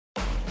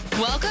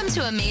Welcome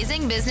to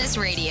Amazing Business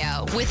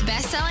Radio with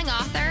best-selling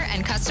author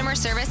and customer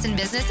service and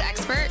business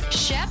expert,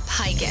 Shep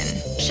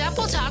Hyken. Shep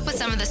will talk with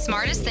some of the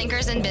smartest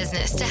thinkers in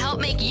business to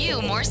help make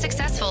you more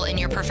successful in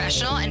your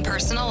professional and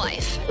personal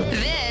life.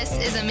 This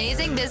is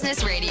Amazing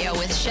Business Radio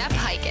with Shep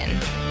Hyken.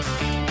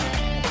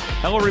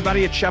 Hello,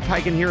 everybody. It's Shep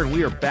Hyken here, and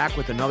we are back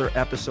with another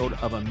episode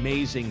of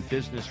Amazing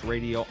Business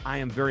Radio. I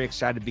am very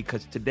excited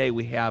because today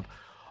we have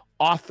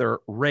author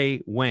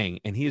Ray Wang,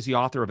 and he is the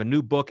author of a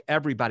new book,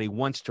 Everybody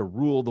Wants to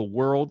Rule the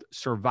World,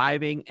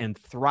 Surviving and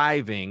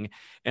Thriving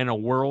in a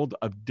World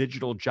of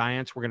Digital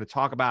Giants. We're going to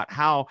talk about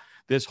how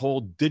this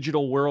whole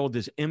digital world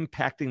is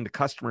impacting the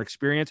customer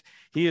experience.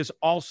 He is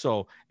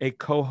also a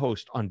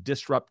co-host on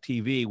Disrupt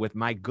TV with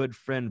my good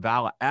friend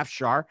Vala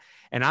Afshar,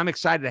 and I'm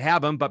excited to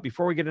have him. But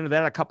before we get into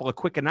that, a couple of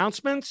quick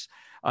announcements.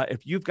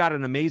 If you've got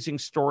an amazing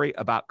story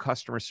about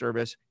customer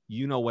service,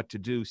 you know what to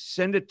do.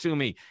 Send it to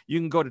me. You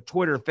can go to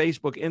Twitter,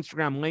 Facebook,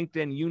 Instagram,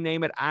 LinkedIn, you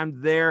name it.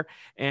 I'm there.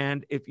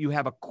 And if you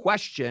have a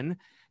question,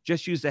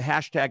 just use the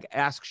hashtag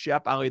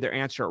AskShep. I'll either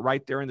answer it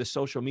right there in the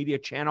social media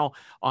channel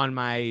on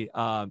my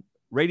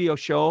radio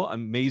show,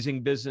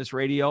 Amazing Business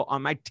Radio,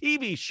 on my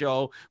TV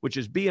show, which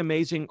is Be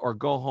Amazing or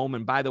Go Home.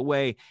 And by the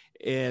way,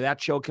 that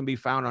show can be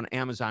found on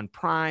Amazon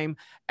Prime,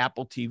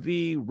 Apple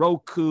TV,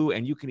 Roku,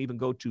 and you can even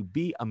go to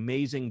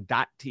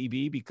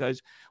beamazing.tv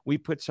because we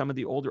put some of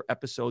the older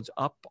episodes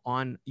up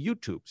on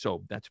YouTube.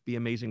 So that's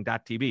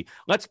beamazing.tv.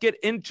 Let's get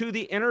into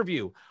the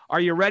interview. Are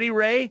you ready,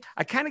 Ray?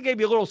 I kind of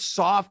gave you a little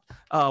soft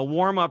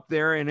warm up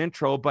there in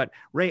intro, but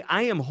Ray,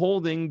 I am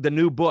holding the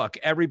new book,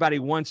 Everybody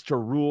Wants to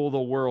Rule the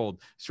World,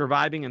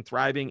 Surviving and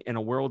Thriving in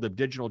a World of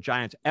Digital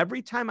Giants.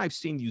 Every time I've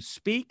seen you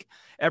speak,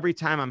 every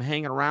time I'm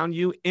hanging around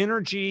you,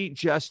 energy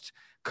just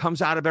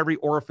comes out of every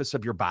orifice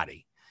of your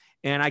body.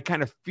 And I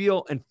kind of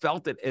feel and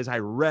felt it as I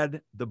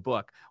read the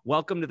book.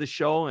 Welcome to the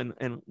show. And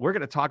we're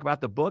going to talk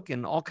about the book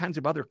and all kinds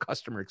of other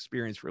customer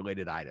experience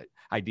related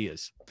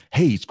ideas.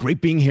 Hey, it's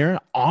great being here.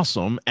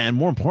 Awesome. And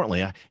more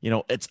importantly,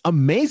 it's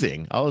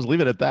amazing. I'll just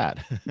leave it at that.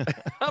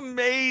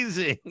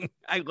 Amazing.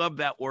 I love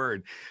that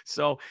word.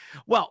 So,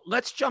 well,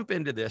 let's jump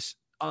into this.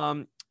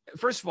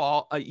 First of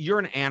all, you're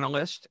an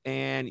analyst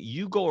and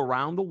you go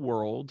around the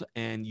world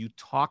and you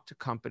talk to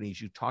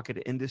companies, you talk at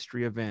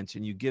industry events,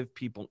 and you give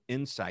people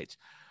insights.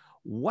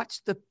 What's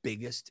the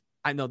biggest,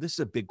 I know this is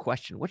a big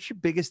question. What's your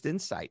biggest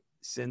insight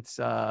since,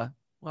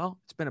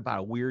 it's been about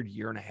a weird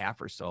year and a half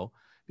or so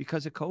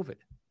because of COVID?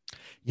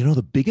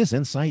 The biggest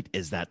insight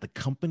is that the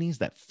companies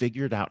that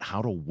figured out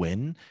how to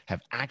win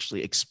have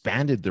actually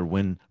expanded their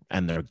win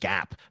and their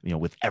gap,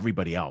 with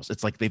everybody else.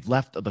 It's like they've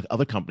left the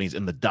other companies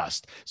in the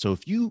dust. So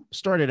if you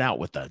started out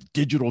with a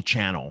digital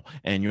channel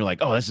and you're like,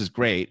 oh, this is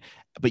great,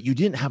 but you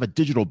didn't have a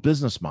digital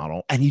business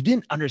model and you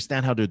didn't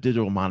understand how to do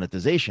digital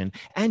monetization,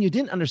 and you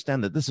didn't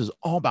understand that this is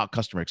all about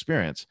customer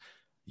experience,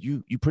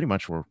 you pretty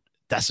much were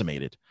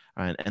decimated.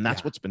 And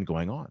that's what's been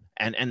going on.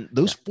 And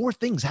those four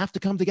things have to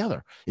come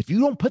together. If you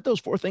don't put those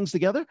four things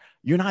together,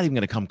 you're not even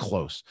going to come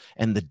close.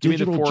 And the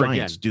digital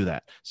giants do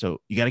that. So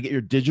you got to get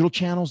your digital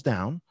channels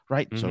down,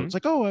 right? Mm-hmm. So it's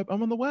like, oh,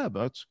 I'm on the web.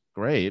 That's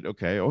great.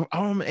 Okay. Oh,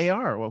 I'm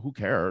AR. Well, who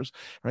cares,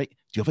 right? Do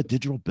you have a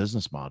digital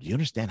business model? Do you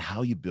understand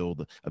how you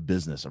build a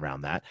business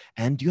around that?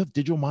 And do you have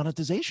digital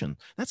monetization?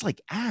 That's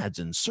like ads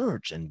and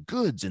search and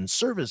goods and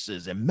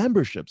services and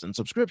memberships and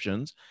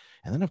subscriptions.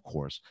 And then, of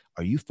course,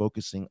 are you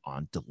focusing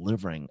on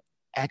delivering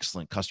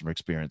excellent customer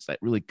experience that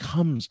really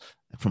comes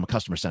from a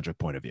customer-centric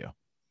point of view?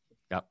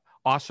 Yep.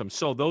 Awesome.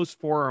 So those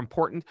four are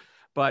important,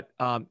 but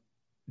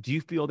do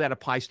you feel that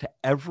applies to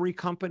every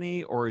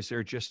company, or is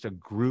there just a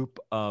group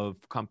of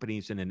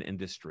companies in an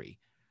industry?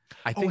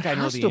 I think I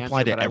know the answer. It has to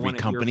apply to every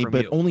company,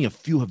 but only a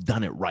few have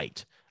done it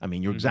right. I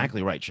mean, you're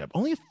exactly right, Shep.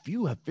 Only a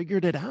few have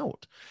figured it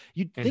out.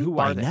 You'd think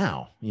by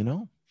now,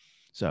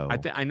 So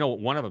I know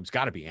one of them's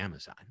got to be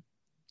Amazon.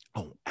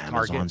 Oh,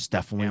 Amazon's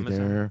definitely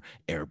there.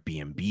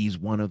 Airbnb's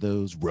one of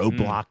those.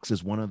 Roblox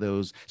is one of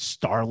those.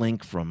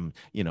 Starlink from,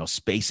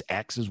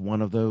 SpaceX is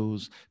one of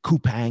those.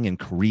 Coupang in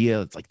Korea,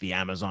 it's like the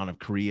Amazon of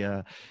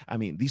Korea. I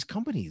mean, these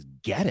companies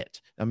get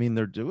it. I mean,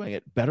 they're doing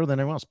it better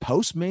than everyone else.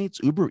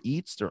 Postmates, Uber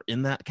Eats, they're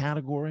in that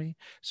category.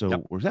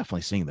 So we're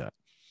definitely seeing that.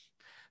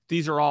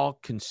 These are all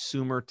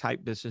consumer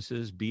type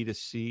businesses,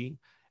 B2C.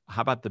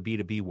 How about the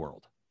B2B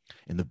world?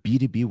 In the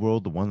B2B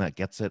world, the one that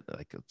gets it,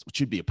 like it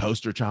should be a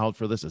poster child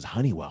for this, is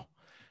Honeywell,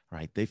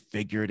 right? They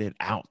figured it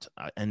out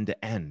end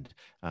to end.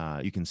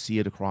 You can see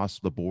it across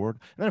the board.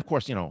 And then, of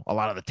course, a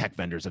lot of the tech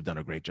vendors have done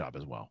a great job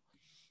as well.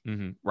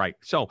 Mm-hmm. Right.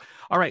 So,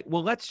 all right,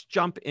 well, let's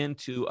jump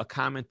into a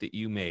comment that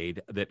you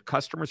made that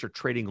customers are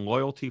trading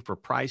loyalty for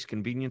price,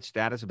 convenience,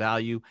 status,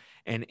 value,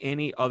 and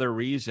any other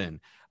reason.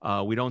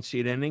 We don't see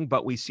it ending,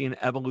 but we see an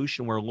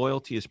evolution where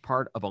loyalty is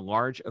part of a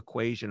large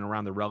equation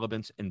around the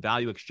relevance and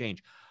value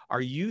exchange. Are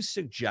you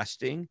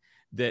suggesting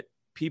that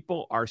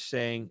people are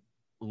saying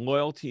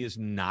loyalty is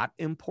not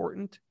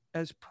important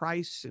as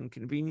price and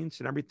convenience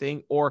and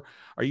everything? Or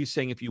are you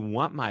saying if you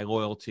want my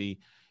loyalty,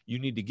 you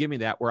need to give me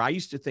that? Where I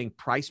used to think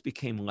price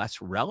became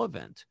less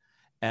relevant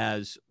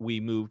as we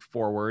moved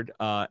forward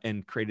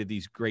and created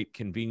these great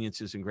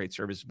conveniences and great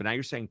services. But now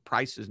you're saying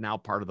price is now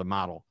part of the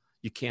model.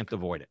 You can't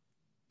avoid it.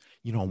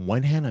 You know, on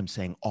one hand, I'm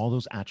saying all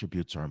those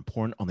attributes are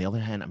important. On the other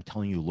hand, I'm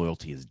telling you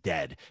loyalty is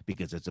dead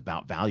because it's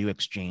about value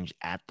exchange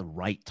at the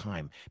right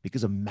time.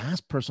 Because of mass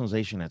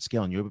personalization at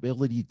scale and your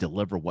ability to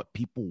deliver what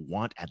people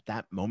want at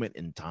that moment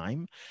in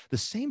time, the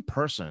same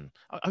person,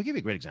 I'll give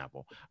you a great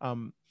example.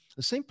 The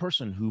same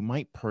person who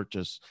might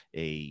purchase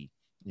a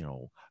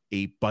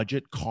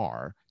budget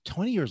car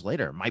 20 years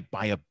later might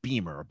buy a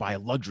Beamer or buy a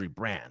luxury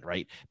brand,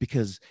 right?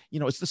 Because,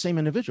 it's the same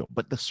individual,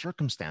 but the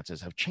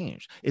circumstances have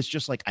changed. It's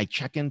just like I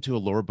check into a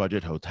lower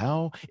budget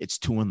hotel. It's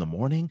 2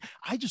 a.m.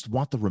 I just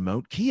want the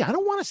remote key. I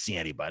don't want to see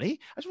anybody.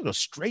 I just want to go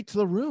straight to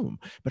the room.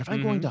 But if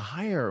I'm going to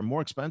hire a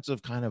more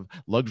expensive kind of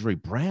luxury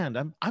brand,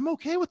 I'm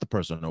okay with the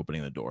person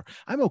opening the door.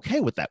 I'm okay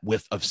with that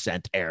whiff of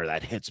scent air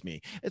that hits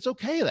me. It's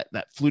okay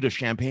that flute of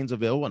champagne's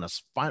available and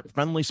a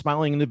friendly,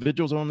 smiling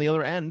individuals on the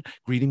other end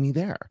greeting me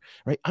there,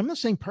 right? I'm the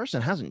same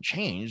person. Hasn't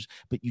changed,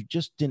 but you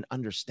just didn't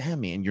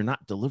understand me and you're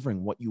not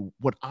delivering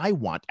what I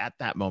want at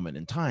that moment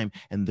in time,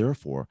 and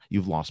therefore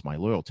you've lost my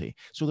loyalty.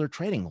 So they're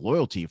trading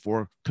loyalty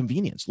for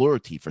convenience,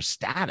 loyalty for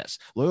status,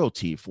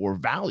 loyalty for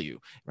value,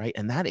 right?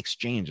 And that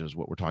exchange is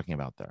what we're talking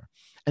about there.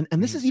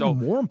 And this is even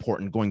more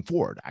important going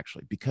forward,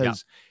 actually,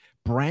 because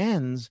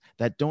brands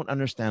that don't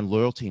understand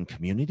loyalty and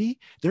community,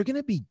 they're going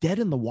to be dead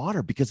in the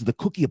water because of the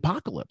cookie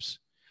apocalypse.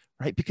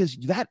 Right? Because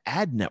that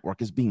ad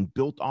network is being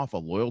built off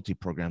of loyalty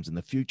programs in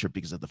the future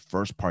because of the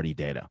first party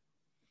data.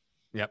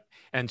 Yep.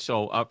 And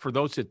so for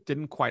those that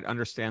didn't quite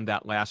understand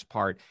that last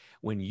part,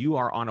 when you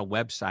are on a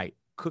website,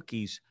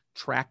 cookies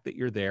track that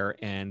you're there.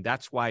 And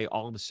that's why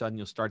all of a sudden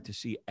you'll start to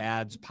see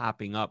ads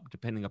popping up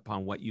depending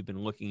upon what you've been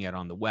looking at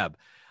on the web.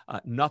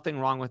 Nothing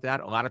wrong with that.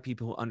 A lot of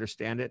people who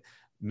understand it,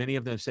 many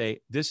of them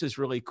say, this is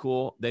really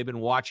cool. They've been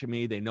watching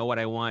me. They know what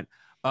I want.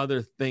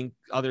 Others think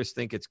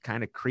it's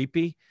kind of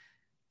creepy.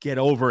 Get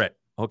over it.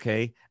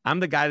 Okay. I'm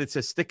the guy that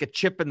says, stick a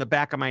chip in the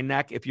back of my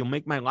neck. If you'll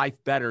make my life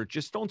better,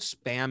 just don't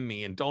spam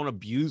me and don't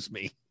abuse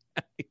me.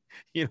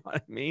 You know what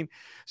I mean?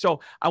 So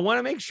I want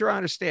to make sure I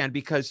understand,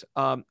 because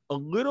a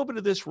little bit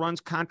of this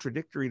runs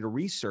contradictory to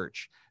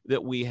research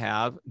that we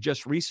have.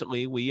 Just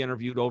recently, we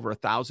interviewed over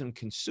 1,000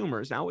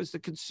 consumers. Now it's the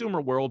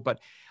consumer world, but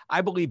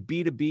I believe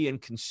B2B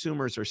and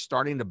consumers are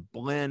starting to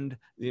blend,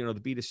 the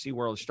B2C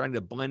world is starting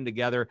to blend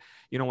together.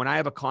 When I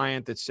have a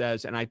client that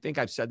says, and I think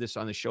I've said this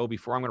on the show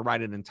before, I'm going to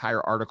write an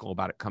entire article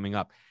about it coming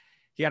up.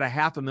 He had a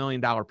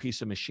 $500,000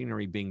 piece of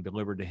machinery being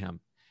delivered to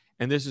him.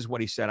 And this is what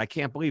he said. I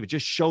can't believe it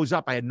just shows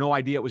up. I had no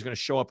idea it was going to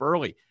show up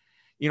early.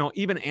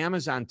 Even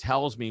Amazon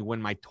tells me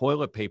when my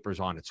toilet paper's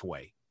on its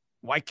way.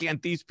 Why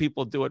can't these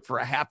people do it for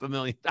a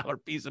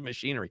 $500,000 piece of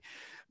machinery?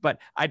 But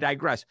I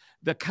digress.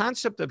 The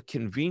concept of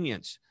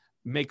convenience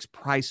makes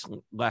price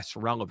less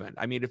relevant.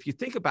 I mean, if you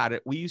think about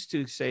it, we used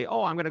to say,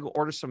 oh, I'm going to go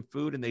order some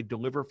food and they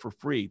deliver for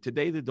free.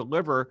 Today, they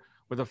deliver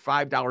with a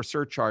 $5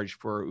 surcharge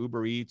for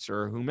Uber Eats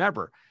or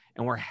whomever,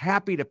 and we're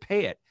happy to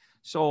pay it.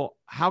 So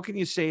how can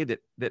you say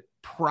that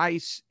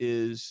price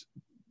is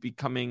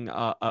becoming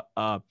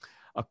a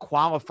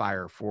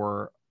qualifier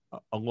for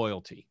a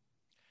loyalty?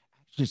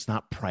 Actually, it's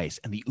not price.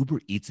 And the Uber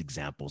Eats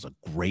example is a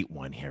great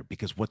one here,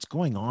 because what's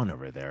going on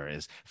over there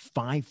is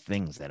 5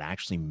 things that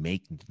actually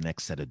make the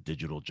next set of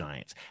digital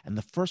giants. And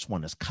the first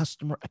one is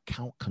customer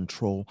account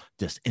control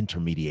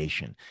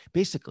disintermediation.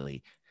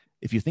 Basically,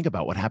 if you think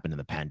about what happened in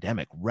the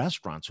pandemic,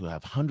 restaurants who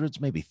have hundreds,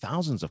 maybe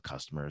thousands of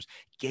customers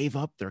gave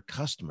up their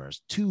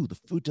customers to the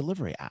food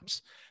delivery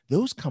apps.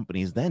 Those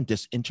companies then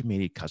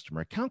disintermediate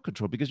customer account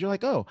control, because you're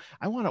like, oh,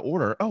 I want to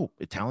order,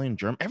 Italian,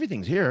 German,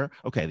 everything's here.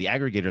 Okay, the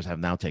aggregators have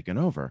now taken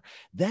over.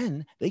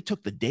 Then they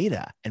took the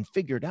data and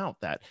figured out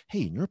that,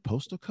 hey, in your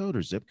postal code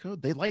or zip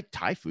code, they like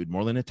Thai food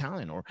more than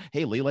Italian, or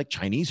hey, they like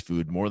Chinese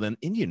food more than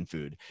Indian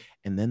food.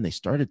 And then they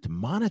started to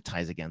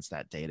monetize against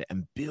that data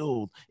and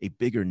build a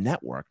bigger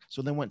network.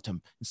 So they went to,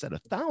 instead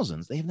of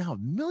thousands, they now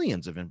have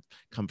millions of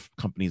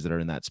companies that are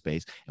in that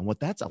space. And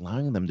what that's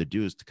allowing them to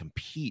do is to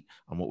compete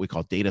on what we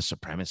call data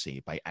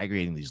supremacy by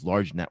aggregating these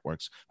large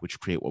networks, which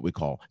create what we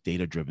call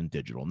data-driven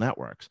digital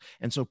networks.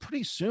 And so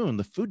pretty soon,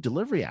 the food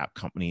delivery app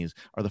companies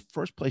are the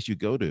first place you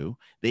go to.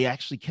 They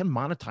actually can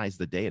monetize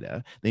the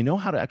data. They know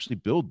how to actually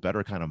build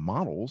better kind of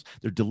models.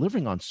 They're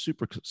delivering on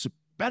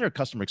better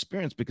customer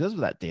experience because of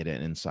that data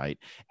and insight.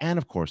 And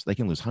of course, they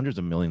can lose hundreds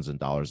of millions of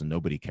dollars and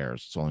nobody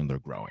cares so long they're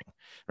growing,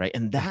 right?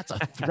 And that's a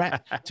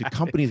threat to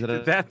companies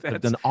that have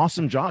done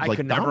awesome jobs. I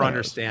could never Domino's,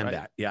 understand right?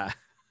 that. Yeah.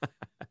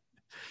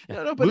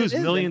 But lose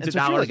millions of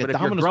dollars, but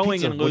if you're growing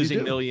pizza, and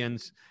losing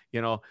millions,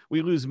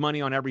 we lose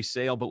money on every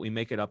sale, but we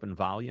make it up in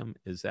volume.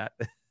 Is that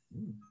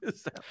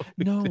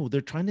No,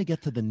 they're trying to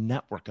get to the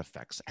network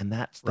effects. And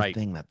that's the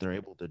thing that they're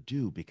able to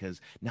do,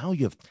 because now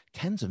you have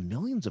tens of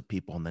millions of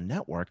people on the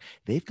network.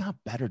 They've got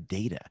better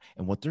data.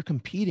 And what they're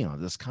competing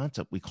on, this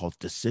concept we call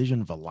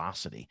decision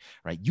velocity,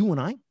 right? You and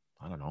I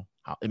don't know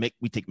how make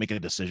a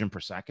decision per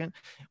second.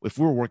 If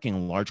we were working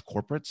in large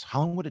corporates, how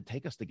long would it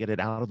take us to get it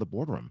out of the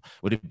boardroom?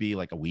 Would it be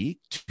like a week,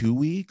 2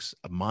 weeks,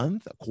 a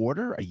month, a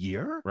quarter, a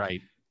year?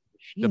 Right.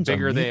 the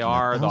bigger they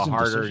are, the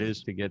harder decisions. it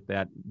is to get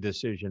that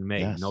decision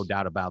made. Yes. No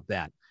doubt about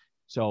that.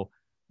 So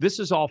this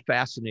is all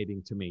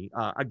fascinating to me.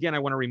 Again, I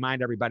want to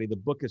remind everybody, the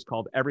book is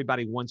called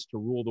Everybody Wants to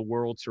Rule the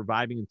World,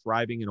 Surviving and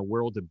Thriving in a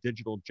World of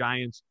Digital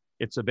Giants.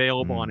 It's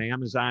available on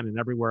Amazon and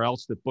everywhere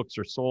else that books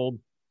are sold.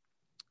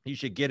 You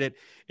should get it.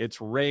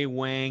 It's Ray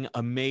Wang,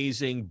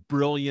 amazing,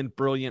 brilliant,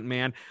 brilliant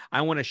man.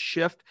 I want to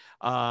shift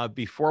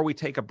before we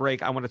take a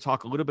break. I want to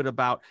talk a little bit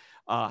about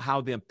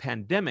how the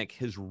pandemic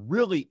has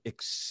really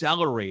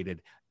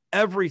accelerated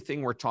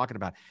everything we're talking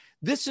about.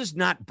 This is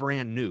not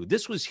brand new.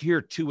 This was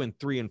here 2 and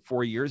 3 and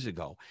 4 years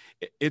ago.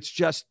 It's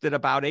just that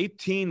about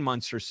 18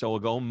 months or so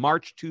ago,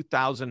 March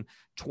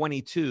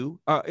 2022,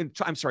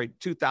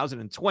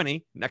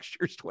 2020, next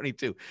year's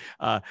 22,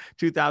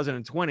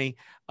 2020,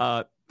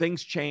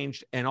 things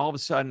changed. And all of a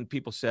sudden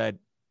people said,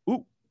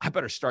 ooh, I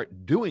better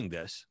start doing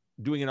this,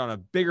 doing it on a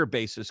bigger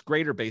basis,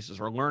 greater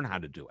basis, or learn how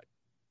to do it.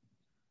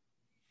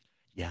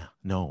 Yeah,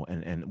 no.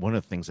 And one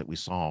of the things that we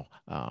saw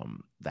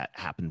that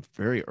happened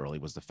very early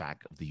was the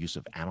fact of the use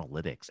of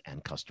analytics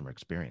and customer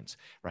experience,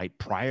 right?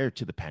 Prior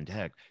to the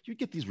pandemic, you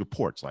get these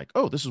reports like,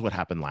 oh, this is what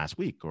happened last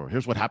week, or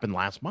here's what happened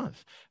last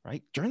month,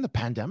 right? During the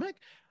pandemic,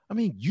 I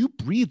mean, you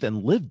breathe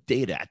and live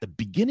data at the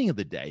beginning of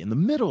the day, in the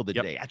middle of the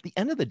day, at the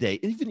end of the day,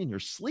 even in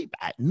your sleep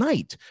at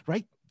night,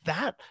 right?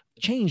 That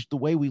changed the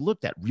way we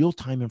looked at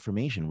real-time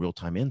information,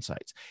 real-time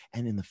insights.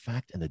 And in the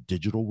fact, in the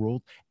digital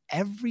world,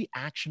 every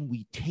action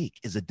we take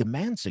is a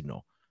demand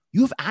signal.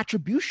 You have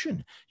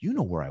attribution. You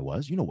know where I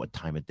was. You know what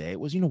time of day it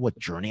was. You know what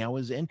journey I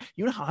was in.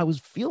 You know how I was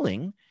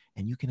feeling.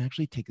 And you can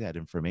actually take that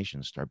information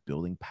and start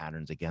building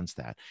patterns against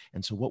that.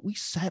 And so what we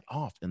set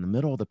off in the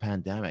middle of the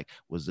pandemic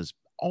was this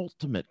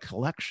ultimate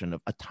collection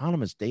of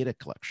autonomous data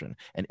collection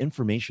and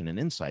information and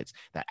insights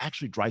that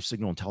actually drive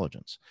signal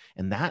intelligence.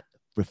 And that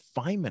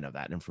refinement of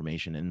that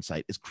information and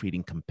insight is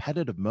creating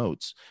competitive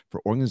moats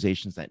for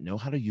organizations that know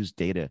how to use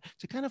data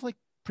to kind of like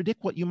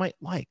predict what you might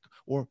like,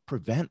 or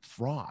prevent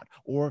fraud,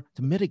 or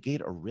to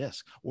mitigate a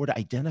risk, or to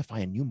identify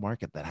a new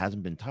market that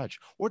hasn't been touched,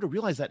 or to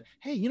realize that,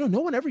 hey, you know,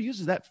 no one ever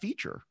uses that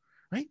feature,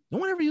 right? No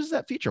one ever uses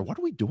that feature. What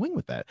are we doing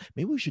with that?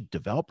 Maybe we should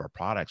develop our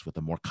products with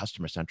a more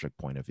customer-centric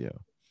point of view.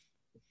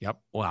 Yep.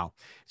 Wow.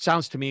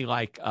 Sounds to me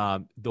like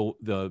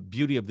the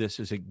beauty of this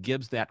is it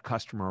gives that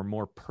customer a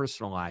more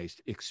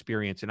personalized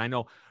experience. And I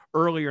know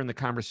earlier in the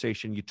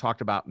conversation, you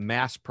talked about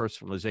mass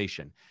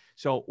personalization.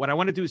 So what I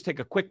want to do is take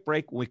a quick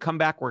break. When we come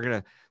back, we're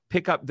going to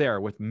pick up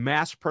there with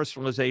mass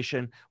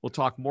personalization. We'll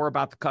talk more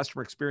about the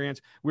customer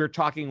experience. We're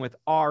talking with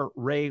R.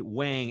 Ray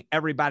Wang.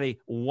 Everybody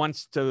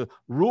Wants to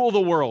Rule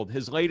the World.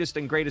 His latest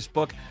and greatest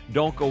book.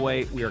 Don't go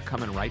away. We are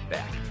coming right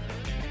back.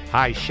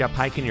 Hi, Shep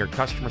Hyken, your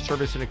customer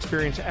service and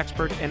experience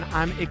expert, and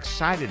I'm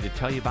excited to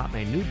tell you about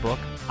my new book,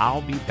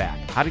 I'll Be Back,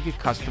 How to Get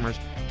Customers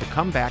to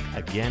Come Back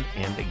Again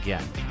and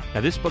Again.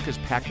 Now, this book is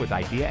packed with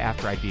idea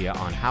after idea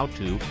on how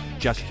to,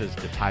 just as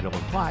the title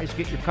implies,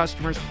 get your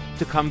customers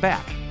to come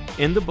back.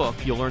 In the book,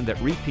 you'll learn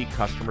that repeat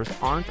customers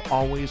aren't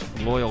always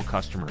loyal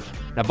customers.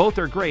 Now, both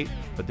are great,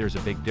 but there's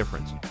a big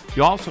difference.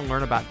 You'll also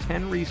learn about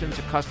 10 reasons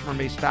a customer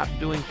may stop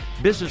doing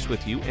business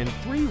with you and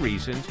 3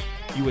 reasons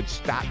you would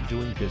stop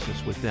doing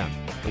business with them.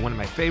 And one of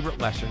my favorite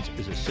lessons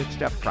is a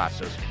 6-step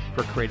process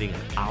for creating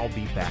an I'll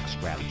Be Back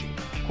strategy.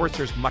 Of course,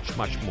 there's much,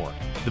 much more.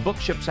 The book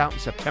ships out in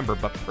September,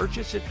 but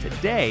purchase it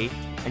today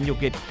and you'll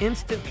get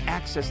instant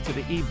access to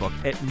the ebook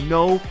at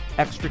no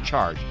extra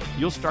charge.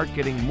 You'll start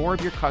getting more of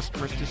your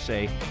customers to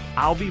say,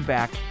 I'll be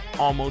back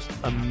almost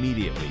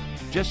immediately.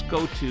 Just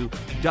go to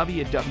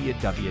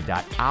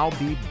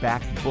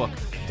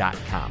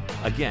www.illbebackbook.com.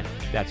 Again,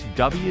 that's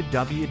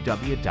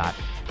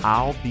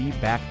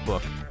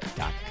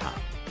www.illbebackbook.com.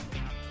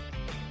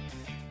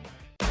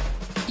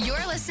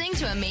 You're listening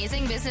to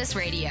Amazing Business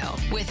Radio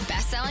with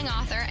best-selling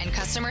author and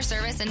customer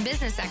service and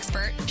business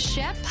expert,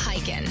 Shep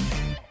Hyken.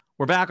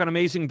 We're back on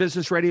Amazing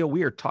Business Radio.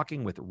 We are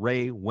talking with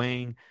Ray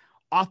Wang,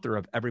 author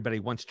of Everybody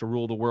Wants to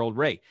Rule the World.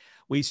 Ray,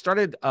 we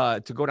started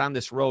to go down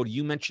this road.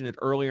 You mentioned it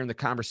earlier in the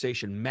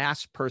conversation,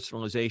 mass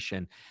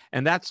personalization.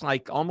 And that's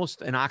like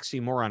almost an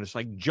oxymoron. It's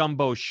like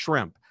jumbo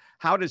shrimp.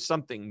 How does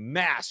something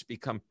mass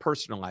become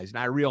personalized?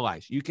 And I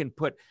realize you can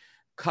put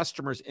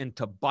customers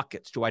into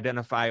buckets to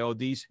identify, oh,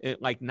 these,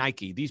 like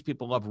Nike, these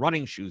people love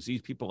running shoes.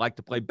 These people like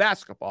to play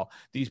basketball.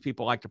 These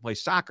people like to play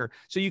soccer.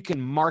 So you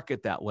can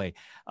market that way.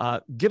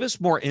 Give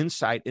us more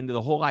insight into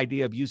the whole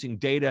idea of using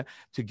data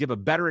to give a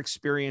better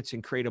experience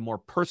and create a more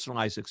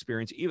personalized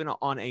experience, even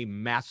on a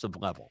massive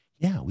level.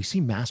 Yeah, we see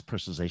mass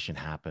personalization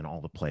happen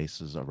all the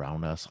places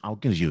around us. I'll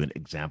give you an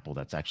example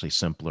that's actually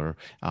simpler.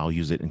 I'll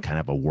use it in kind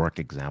of a work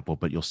example,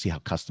 but you'll see how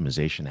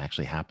customization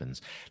actually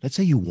happens. Let's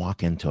say you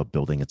walk into a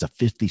building, it's a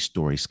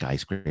 50-story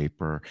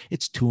skyscraper,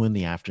 it's 2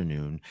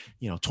 p.m,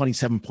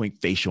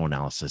 27-point facial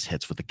analysis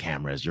hits with the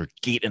cameras, your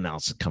gate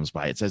analysis comes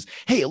by, it says,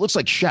 hey, it looks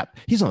like Shep,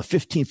 he's on the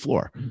 15th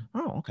floor.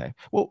 Oh, okay.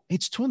 Well,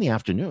 it's 2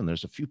 p.m,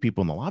 there's a few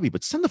people in the lobby,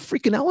 but send the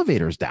freaking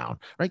elevators down,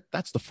 right?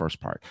 That's the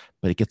first part,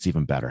 but it gets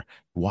even better.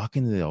 Walk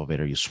into the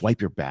elevator, you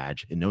swipe your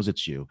badge, it knows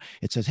it's you.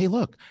 It says, hey,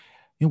 look,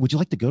 would you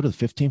like to go to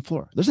the 15th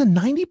floor? There's a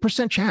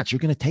 90% chance you're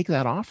going to take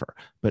that offer.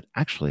 But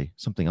actually,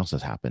 something else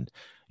has happened.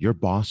 Your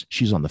boss,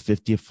 she's on the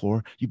 50th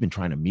floor. You've been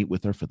trying to meet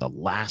with her for the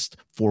last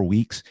 4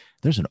 weeks.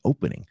 There's an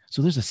opening.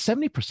 So there's a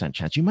 70%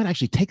 chance you might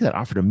actually take that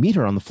offer to meet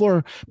her on the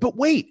floor. But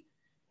wait,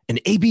 an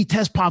A/B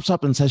test pops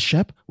up and says,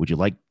 Shep, would you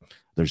like,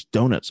 there's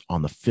donuts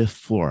on the 5th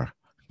floor.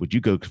 Would you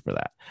go for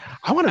that?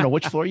 I want to know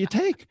which floor you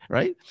take,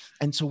 right?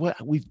 And so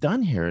what we've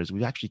done here is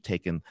we've actually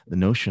taken the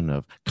notion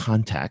of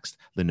context,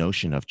 the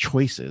notion of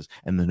choices,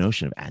 and the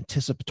notion of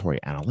anticipatory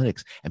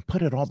analytics and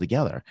put it all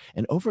together.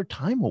 And over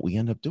time, what we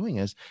end up doing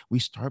is we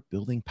start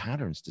building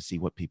patterns to see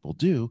what people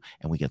do,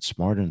 and we get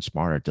smarter and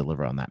smarter to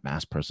deliver on that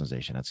mass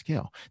personalization at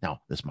scale.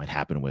 Now, this might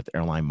happen with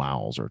airline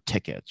miles or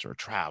tickets or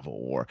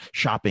travel or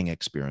shopping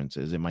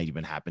experiences. It might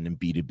even happen in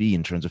B2B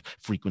in terms of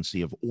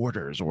frequency of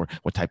orders or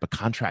what type of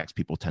contracts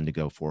people tend to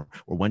go for,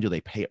 or when do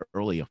they pay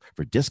early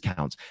for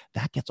discounts.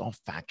 That gets all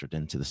factored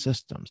into the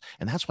systems.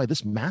 And that's why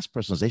this mass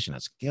personalization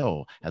at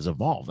scale has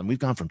evolved. And we've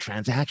gone from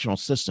transactional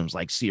systems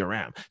like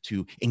CRM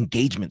to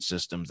engagement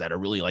systems that are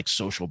really like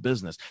social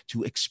business,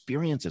 to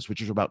experiences,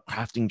 which is about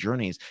crafting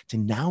journeys, to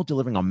now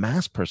delivering a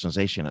mass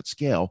personalization at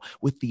scale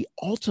with the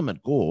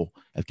ultimate goal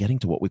of getting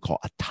to what we call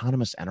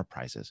autonomous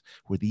enterprises,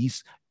 where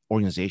these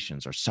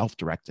organizations are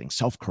self-directing,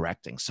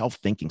 self-correcting,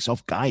 self-thinking,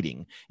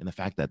 self-guiding in the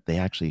fact that they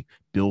actually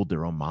build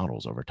their own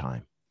models over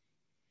time.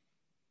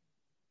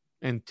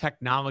 And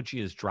technology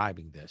is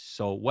driving this.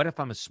 So what if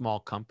I'm a small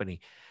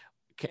company?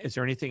 Is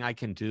there anything I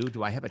can do?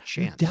 Do I have a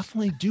chance? You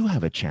definitely do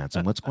have a chance.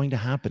 And what's going to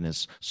happen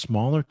is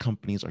smaller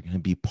companies are going to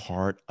be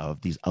part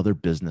of these other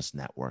business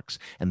networks.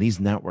 And these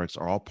networks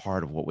are all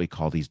part of what we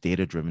call these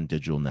data-driven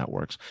digital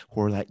networks,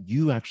 where that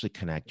you actually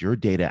connect. Your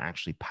data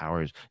actually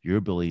powers your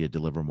ability to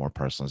deliver more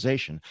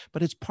personalization,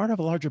 but it's part of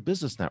a larger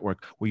business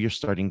network where you're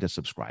starting to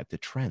subscribe to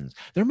trends.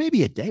 There may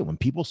be a day when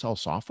people sell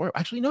software.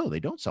 Actually, no, they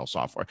don't sell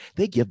software.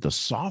 They give the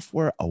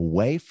software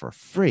away for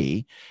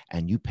free,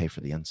 and you pay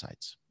for the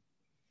insights.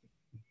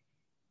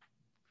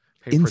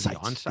 Pay for the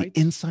on-sites? The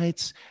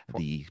insights,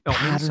 the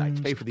patterns,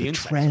 insights. Pay for the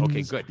insights. Trends,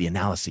 okay, good. The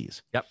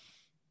analyses. Yep.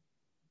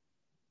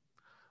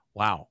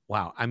 Wow.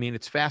 I mean,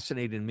 it's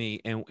fascinating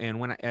me. And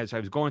as I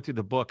was going through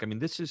the book, I mean,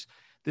 this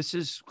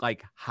is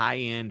like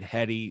high-end,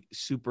 heady,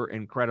 super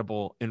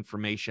incredible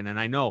information. And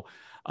I know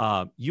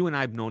you and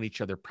I have known each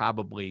other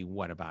probably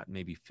about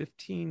maybe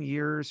 15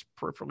 years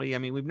peripherally. I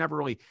mean, we've never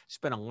really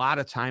spent a lot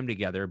of time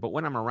together, but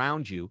when I'm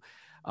around you,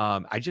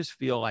 I just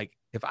feel like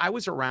if I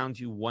was around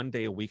you one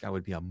day a week, I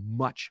would be a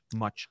much,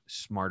 much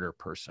smarter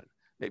person,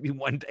 maybe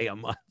one day a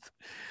month.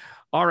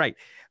 All right.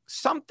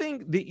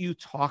 Something that you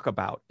talk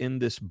about in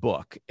this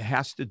book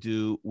has to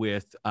do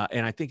with,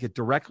 and I think it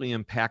directly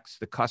impacts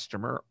the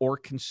customer or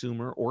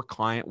consumer or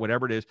client,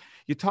 whatever it is.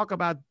 You talk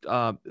about,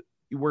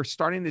 we're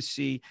starting to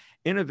see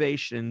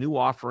innovation and new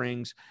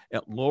offerings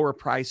at lower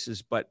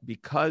prices, but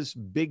because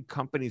big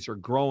companies are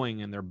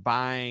growing and they're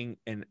buying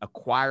and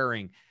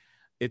acquiring,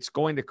 it's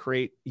going to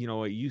create,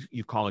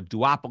 you call it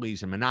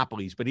duopolies and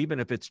monopolies, but even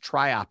if it's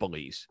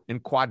triopolies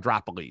and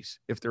quadropolies,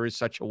 if there is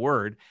such a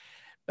word,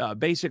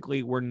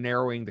 basically we're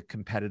narrowing the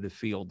competitive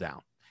field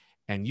down.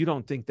 And you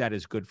don't think that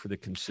is good for the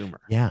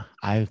consumer? Yeah,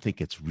 I think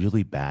it's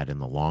really bad in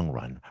the long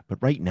run. But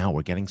right now,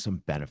 we're getting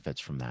some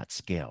benefits from that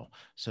scale.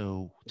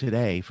 So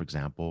today, for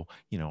example,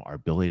 our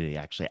ability to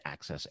actually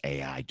access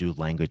AI, do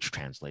language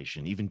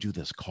translation, even do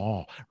this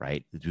call,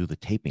 right? Do the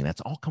taping,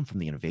 that's all come from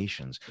the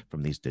innovations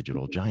from these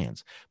digital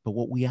giants. But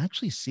what we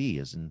actually see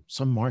is in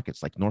some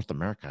markets like North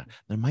America,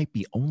 there might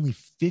be only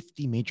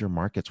 50 major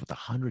markets with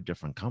 100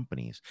 different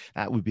companies.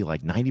 That would be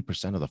like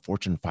 90% of the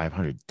Fortune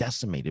 500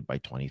 decimated by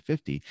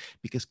 2050,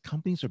 because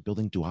companies are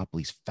building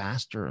duopolies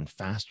faster and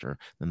faster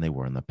than they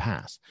were in the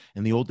past.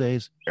 In the old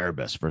days,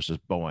 Airbus versus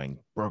Boeing,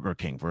 Burger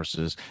King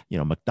versus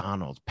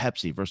McDonald's,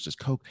 Pepsi versus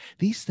Coke.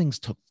 These things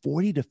took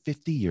 40 to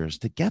 50 years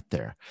to get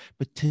there.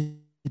 But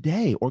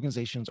today,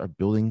 organizations are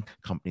building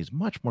companies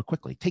much more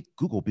quickly. Take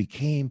Google,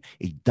 became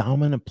a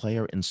dominant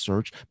player in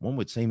search. One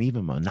would say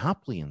even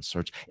monopoly in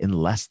search in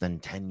less than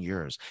 10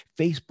 years.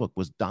 Facebook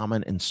was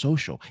dominant in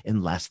social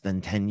in less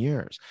than 10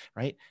 years,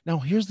 right? Now,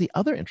 here's the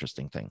other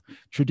interesting thing.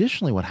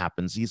 Traditionally, what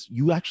happens is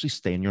you actually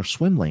stay in your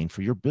swim lane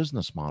for your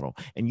business model,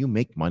 and you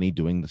make money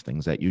doing the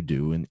things that you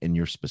do in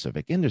your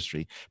specific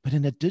industry. But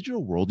in a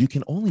digital world, you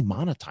can only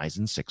monetize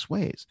in 6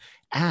 ways: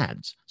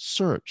 ads,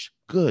 search,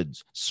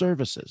 goods,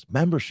 services,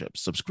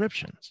 memberships,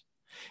 subscriptions.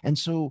 And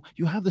so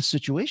you have the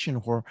situation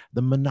where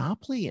the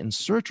monopoly in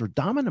search or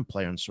dominant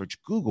player in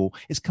search, Google,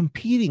 is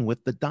competing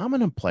with the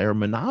dominant player,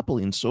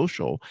 monopoly in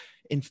social,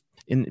 in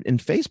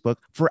Facebook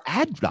for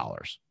ad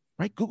dollars.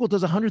 Right? Google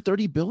does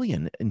 130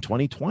 billion in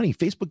 2020.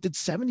 Facebook did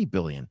 70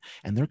 billion,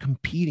 and they're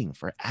competing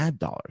for ad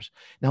dollars.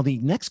 Now, the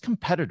next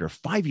competitor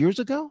 5 years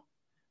ago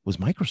was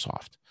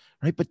Microsoft,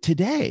 right? But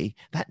today,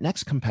 that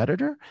next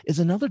competitor is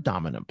another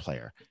dominant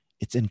player.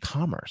 It's in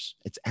commerce.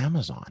 It's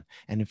Amazon.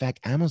 And in fact,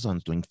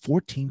 Amazon's doing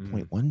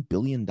 $14.1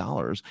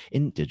 billion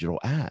in digital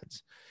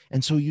ads.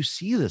 And so you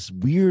see this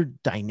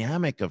weird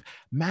dynamic of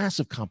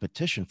massive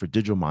competition for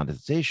digital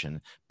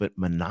monetization, but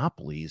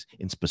monopolies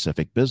in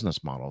specific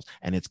business models.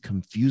 And it's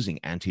confusing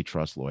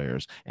antitrust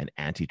lawyers and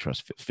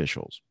antitrust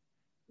officials.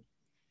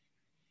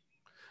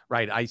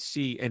 Right. I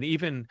see. And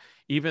even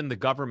the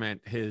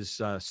government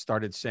has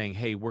started saying,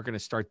 hey, we're going to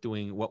start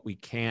doing what we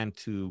can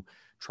to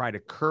try to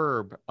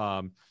curb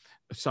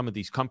some of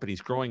these companies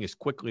growing as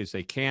quickly as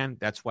they can.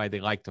 That's why they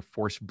like to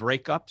force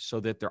breakups so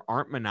that there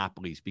aren't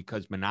monopolies,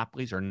 because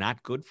monopolies are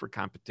not good for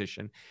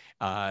competition.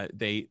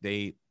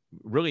 They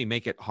really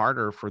make it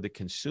harder for the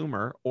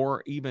consumer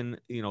or even,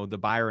 the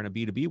buyer in a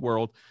B2B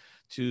world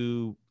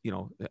to,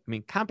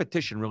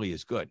 competition really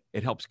is good.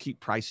 It helps keep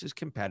prices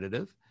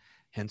competitive,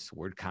 hence the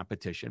word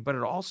competition, but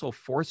it also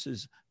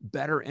forces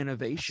better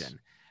innovation.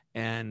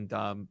 And,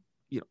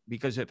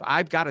 because if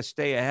I've got to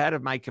stay ahead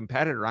of my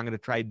competitor, I'm going to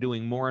try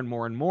doing more and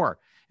more and more.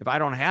 If I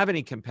don't have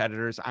any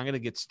competitors, I'm going to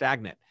get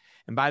stagnant.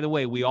 And by the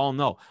way, we all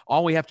know,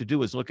 all we have to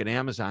do is look at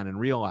Amazon and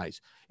realize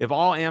if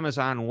all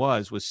Amazon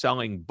was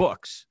selling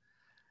books,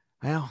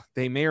 well,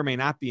 they may or may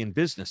not be in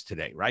business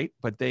today, right?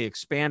 But they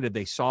expanded,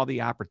 they saw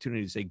the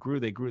opportunities, they grew.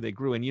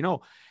 And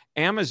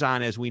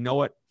Amazon, as we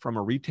know it from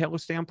a retailer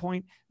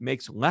standpoint,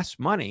 makes less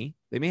money.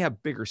 They may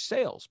have bigger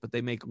sales, but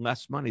they make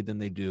less money than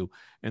they do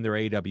in their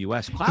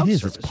AWS cloud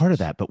services. It's part of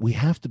that, but we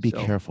have to be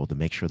careful to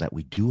make sure that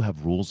we do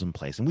have rules in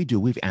place. And we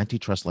have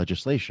antitrust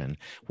legislation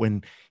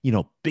when,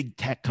 big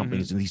tech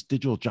companies and these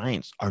digital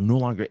giants are no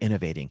longer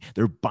innovating.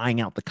 They're buying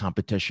out the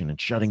competition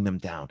and shutting them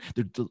down.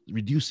 They're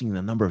reducing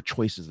the number of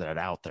choices that are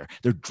out there.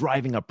 They're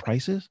driving up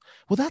prices.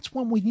 Well, that's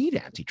when we need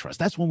antitrust.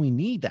 That's when we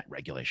need that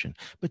regulation.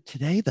 But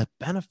today the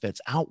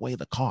benefits outweigh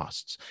the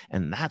costs.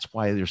 And that's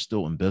why they're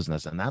still in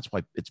business. And that's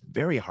why it's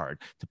very hard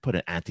to put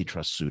an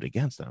antitrust suit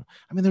against them.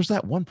 I mean, there's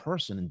that one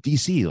person in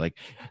DC, like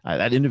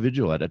that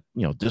individual at a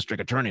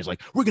district attorney is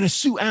like, we're going to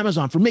sue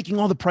Amazon for making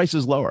all the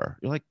prices lower.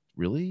 You're like,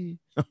 really?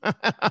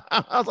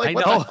 I was like,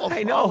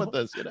 I know with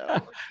this,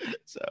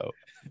 So,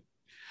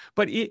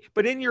 but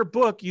in your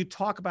book, you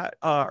talk about,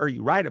 or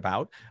you write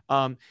about,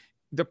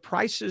 the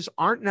prices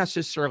aren't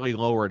necessarily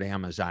lower at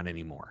Amazon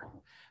anymore.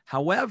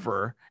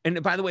 However,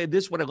 and by the way,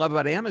 this is what I love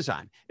about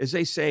Amazon is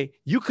they say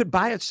you could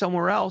buy it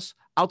somewhere else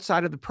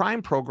outside of the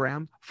Prime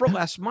program for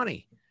less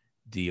money.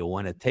 Do you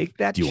want to take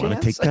that chance? Do you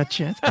want to take that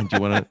chance? And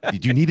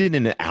do you need it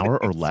in an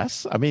hour or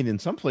less? I mean, in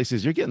some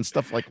places you're getting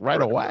stuff like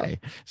right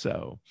away.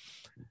 So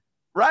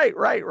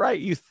Right.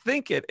 You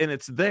think it and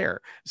it's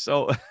there.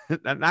 So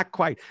not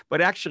quite,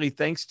 but actually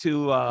thanks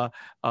to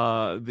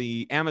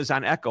the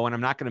Amazon Echo, and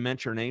I'm not going to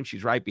mention her name,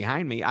 she's right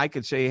behind me. I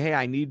could say, hey,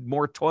 I need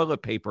more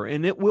toilet paper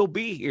and it will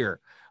be here.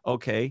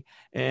 Okay.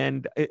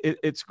 And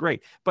it's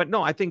great. But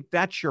no, I think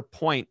that's your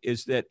point,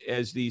 is that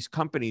as these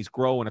companies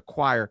grow and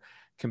acquire,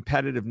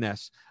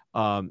 competitiveness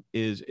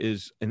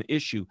is an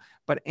issue.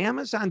 But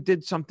Amazon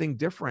did something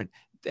different.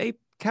 They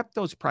kept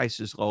those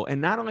prices low. And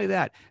not only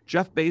that,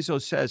 Jeff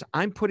Bezos says,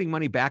 I'm putting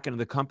money back into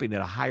the company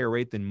at a higher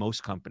rate than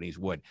most companies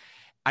would.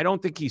 I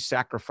don't think he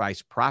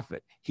sacrificed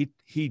profit.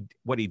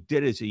 What he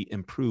did is he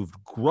improved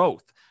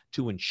growth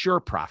to ensure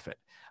profit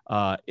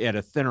at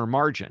a thinner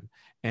margin,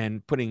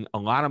 and putting a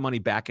lot of money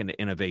back into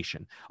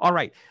innovation. All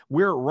right,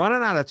 we're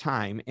running out of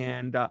time.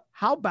 And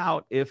how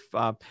about if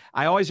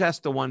I always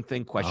ask the one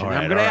thing question. Right,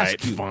 I'm going to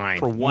ask you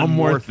for one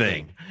more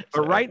thing.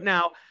 But right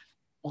now,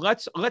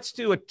 let's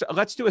do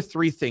a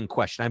three-thing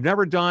question. I've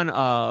never done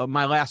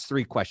my last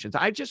three questions.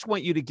 I just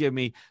want you to give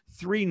me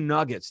three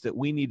nuggets that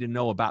we need to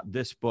know about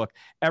this book.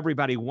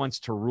 Everybody wants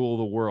to rule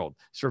the world,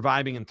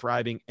 surviving and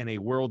thriving in a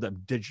world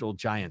of digital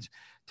giants.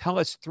 Tell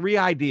us three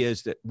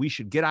ideas that we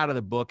should get out of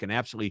the book and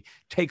absolutely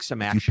take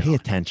some action. If you pay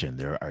attention,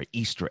 there are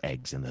Easter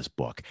eggs in this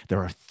book. There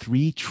are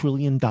 $3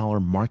 trillion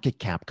market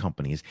cap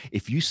companies.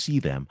 If you see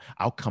them,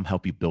 I'll come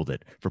help you build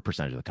it for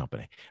percentage of the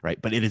company,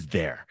 right? But it is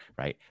there,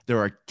 right? There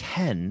are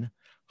 10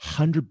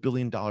 $100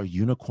 billion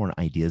unicorn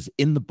ideas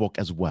in the book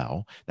as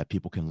well that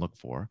people can look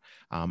for.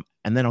 And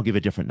then I'll give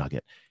a different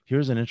nugget.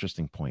 Here's an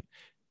interesting point.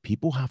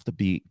 You have to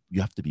be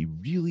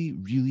really,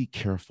 really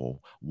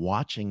careful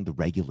watching the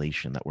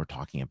regulation that we're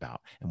talking about.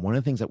 And one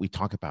of the things that we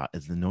talk about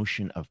is the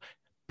notion of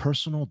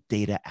personal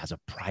data as a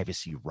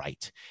privacy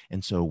right.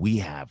 And so we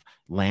have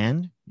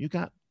land, you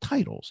got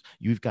titles,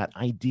 you've got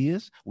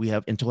ideas, we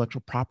have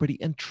intellectual property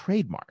and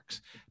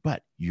trademarks,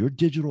 but your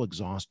digital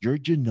exhaust, your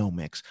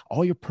genomics,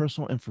 all your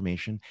personal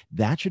information,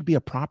 that should be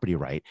a property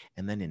right.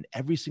 And then in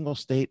every single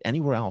state,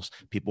 anywhere else,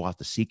 people have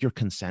to seek your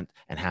consent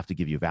and have to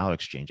give you value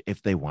exchange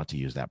if they want to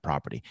use that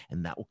property.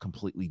 And that will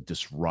completely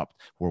disrupt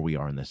where we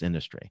are in this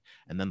industry.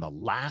 And then the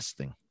last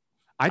thing,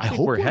 I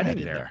think we're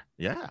heading there.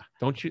 Yeah.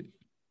 Don't you?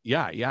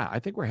 Yeah. I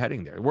think we're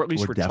heading there. Or at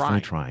least we're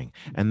definitely trying.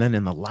 And then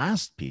in the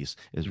last piece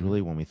is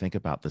really when we think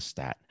about the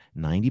stat,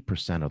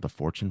 90% of the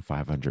Fortune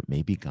 500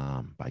 may be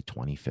gone by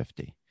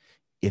 2050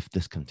 if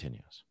this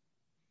continues.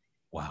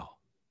 Wow.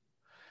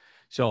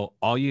 So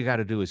all you got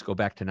to do is go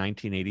back to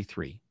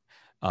 1983.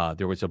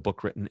 There was a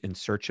book written, In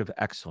Search of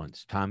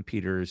Excellence. Tom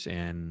Peters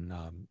and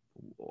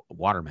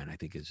Waterman, I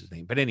think is his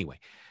name. But anyway,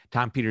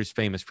 Tom Peters is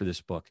famous for this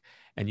book.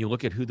 And you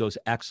look at who those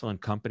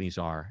excellent companies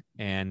are.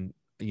 And,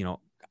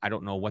 I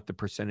don't know what the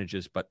percentage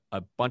is, but a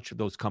bunch of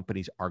those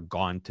companies are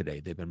gone today.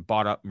 They've been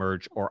bought up,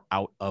 merged, or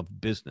out of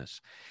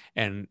business.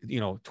 And,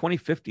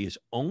 2050 is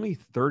only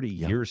 30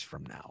 years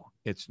from now.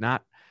 It's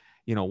not,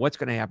 what's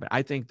going to happen.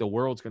 I think the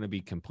world's going to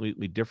be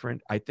completely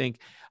different. I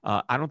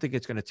don't think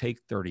it's going to take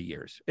 30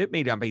 years. It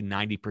may not be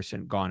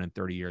 90% gone in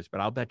 30 years,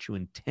 but I'll bet you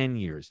in 10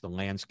 years, the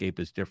landscape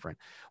is different.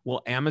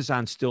 Will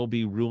Amazon still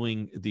be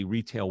ruling the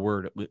retail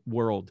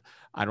world?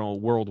 I don't know,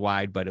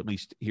 worldwide, but at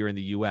least here in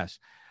the US.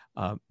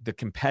 The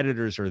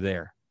competitors are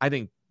there. I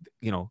think,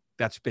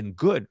 that's been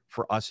good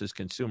for us as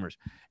consumers.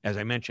 As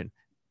I mentioned,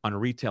 on a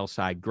retail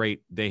side,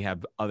 great. They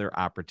have other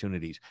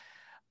opportunities.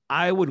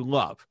 I would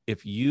love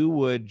if you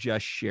would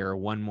just share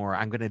one more.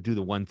 I'm going to do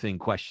the one thing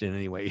question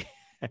anyway.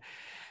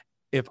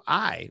 If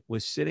I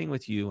was sitting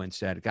with you and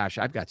said, gosh,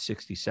 I've got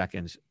 60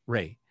 seconds,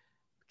 Ray,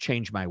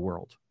 change my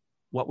world,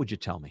 what would you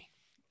tell me?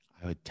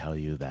 I would tell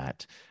you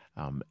that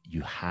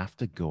you have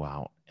to go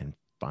out and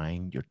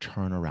find your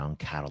turnaround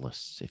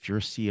catalysts. If you're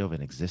a CEO of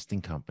an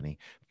existing company,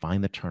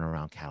 find the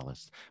turnaround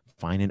catalyst.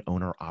 Find an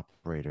owner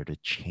operator to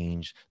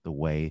change the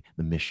way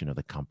the mission of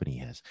the company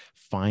is.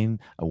 Find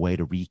a way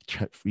to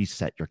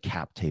reset your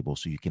cap table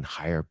so you can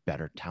hire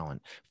better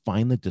talent.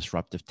 Find the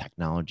disruptive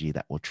technology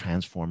that will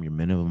transform your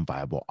minimum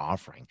viable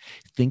offering.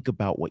 Think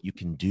about what you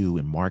can do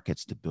in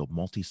markets to build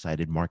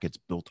multi-sided markets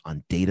built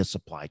on data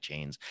supply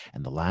chains.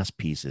 And the last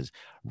piece is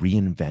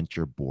reinvent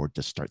your board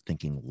to start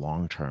thinking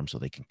long-term so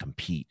they can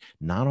compete,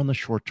 not on the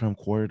short-term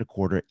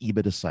quarter-to-quarter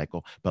EBITDA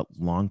cycle, but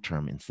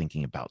long-term in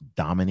thinking about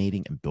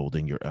dominating and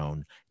building your own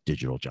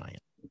digital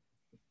giant.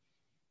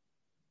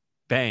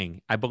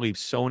 Bang. I believe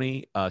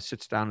Sony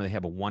sits down and they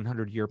have a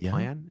 100-year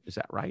plan. Is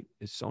that right?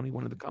 Is Sony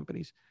one of the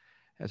companies?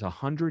 Has a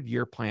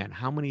 100-year plan.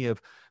 How many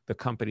of the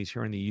companies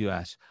here in the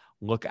U.S.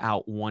 look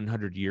out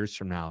 100 years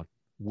from now?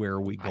 Where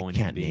are we going to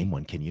be? I can't name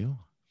one. Can you?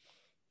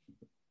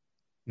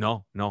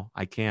 No,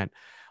 I can't.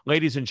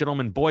 Ladies and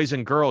gentlemen, boys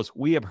and girls,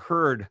 we have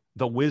heard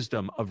the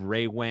wisdom of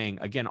Ray Wang.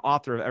 Again,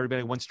 author of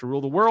Everybody Wants to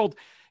Rule the World.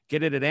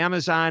 Get it at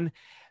Amazon.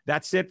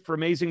 That's it for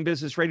Amazing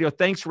Business Radio.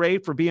 Thanks, Ray,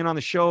 for being on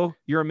the show.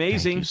 You're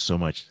amazing. Thank you so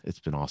much. It's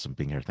been awesome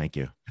being here. Thank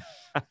you.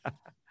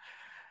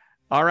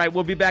 All right,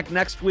 we'll be back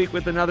next week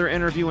with another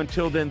interview.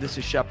 Until then, this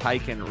is Shep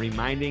Hyken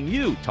reminding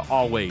you to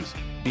always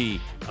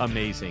be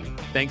amazing.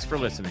 Thanks for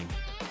listening.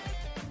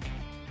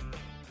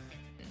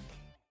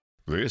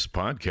 This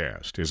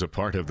podcast is a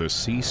part of the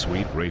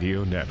C-Suite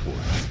Radio Network.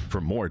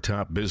 For more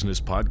top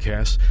business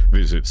podcasts,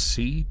 visit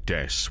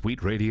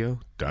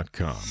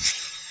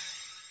c-suiteradio.com.